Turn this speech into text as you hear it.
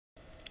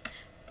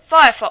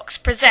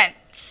Firefox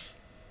presents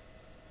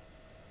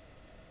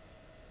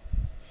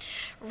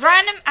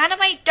Random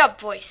Anime Dub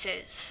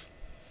Voices.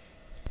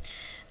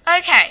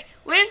 Okay,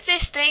 with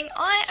this thing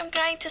I am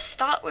going to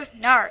start with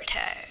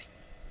Naruto.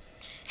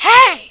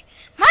 Hey,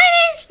 my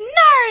name's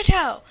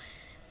Naruto.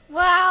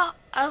 Well,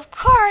 of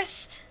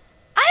course,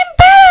 I'm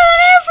better than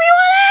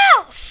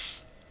everyone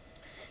else.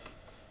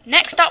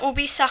 Next up will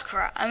be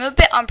Sakura. I'm a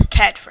bit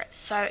unprepared for it,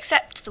 so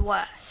accept the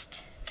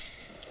worst.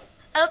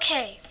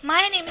 Okay,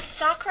 my name is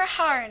Sakura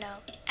Haruno,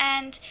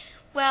 and,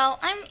 well,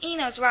 I'm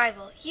Ino's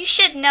rival. You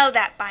should know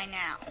that by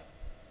now.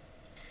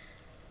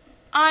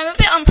 I'm a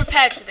bit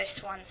unprepared for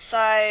this one,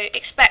 so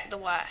expect the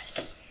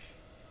worst.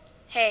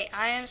 Hey,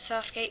 I am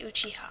Sasuke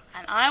Uchiha,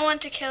 and I want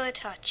to kill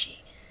Itachi.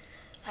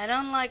 I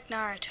don't like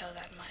Naruto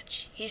that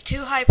much. He's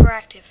too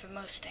hyperactive for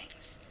most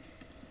things.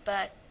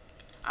 But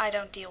I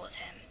don't deal with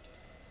him.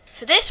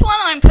 For this one,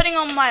 I'm putting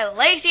on my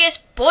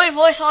laziest boy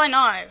voice I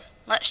know.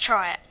 Let's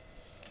try it.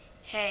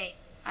 Hey,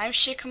 I'm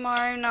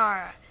Shikamaru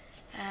Nara,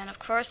 and of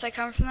course I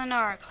come from the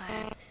Nara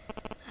clan.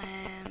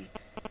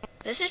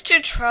 This is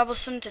too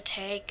troublesome to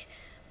take,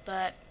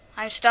 but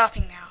I'm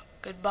stopping now.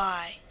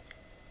 Goodbye.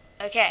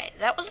 Okay,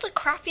 that was the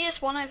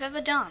crappiest one I've ever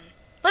done.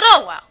 But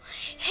oh well.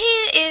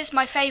 Here is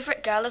my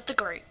favourite girl of the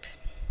group.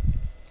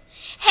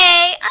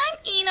 Hey, I'm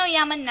Ino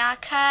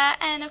Yamanaka,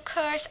 and of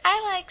course I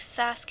like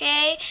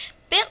Sasuke,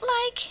 bit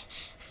like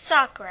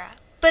Sakura.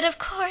 But of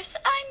course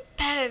I'm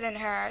better than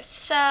her,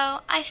 so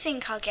I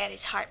think I'll get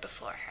his heart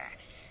before her.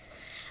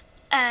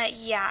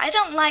 Yeah, I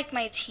don't like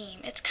my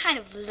team. It's kind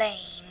of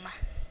lame.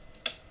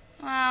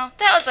 Well,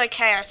 that was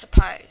okay, I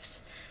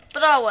suppose.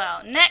 But oh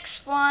well,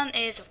 next one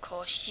is, of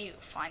course, you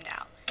find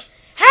out.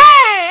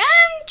 Hey,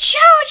 I'm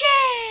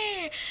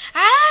Choji! And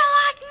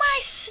I like my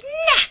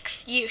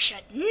snacks! You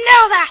should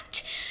know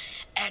that!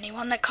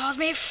 Anyone that calls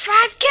me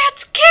fat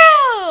gets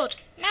killed!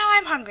 Now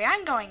I'm hungry,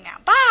 I'm going now.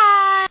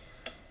 Bye!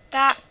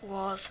 That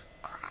was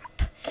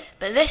crap.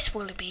 But this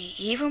will be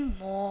even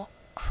more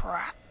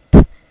crap.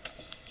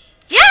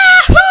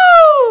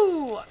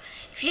 Yahoo!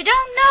 If you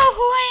don't know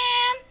who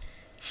I am,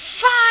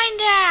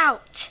 find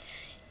out!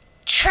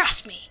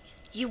 Trust me,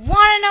 you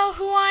want to know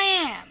who I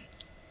am.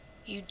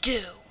 You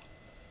do.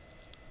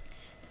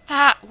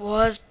 That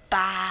was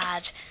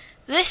bad.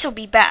 This'll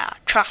be better,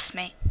 trust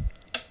me.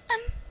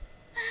 I'm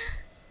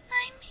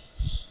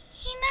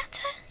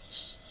Hinata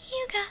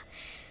Hyuga,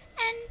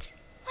 and,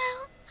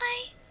 well,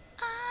 I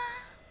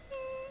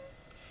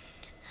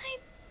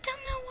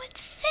don't know what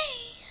to say.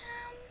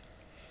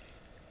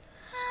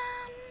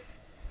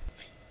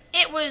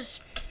 It was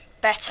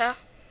better.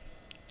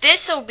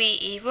 This'll be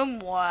even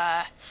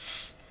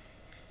worse.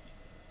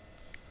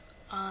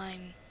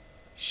 I'm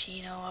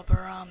Shino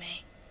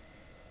Aburame.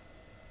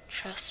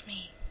 Trust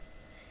me,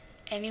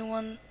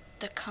 anyone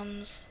that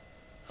comes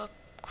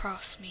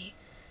across me,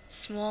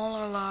 small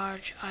or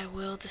large, I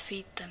will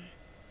defeat them.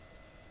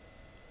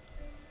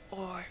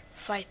 Or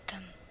fight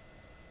them.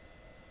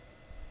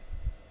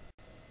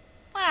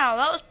 Wow,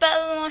 that was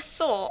better than I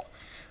thought.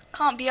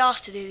 Can't be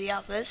asked to do the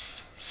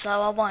others,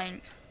 so I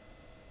won't.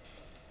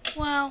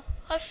 Well,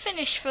 I've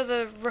finished for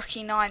the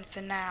Rookie 9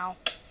 for now.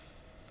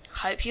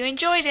 Hope you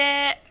enjoyed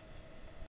it.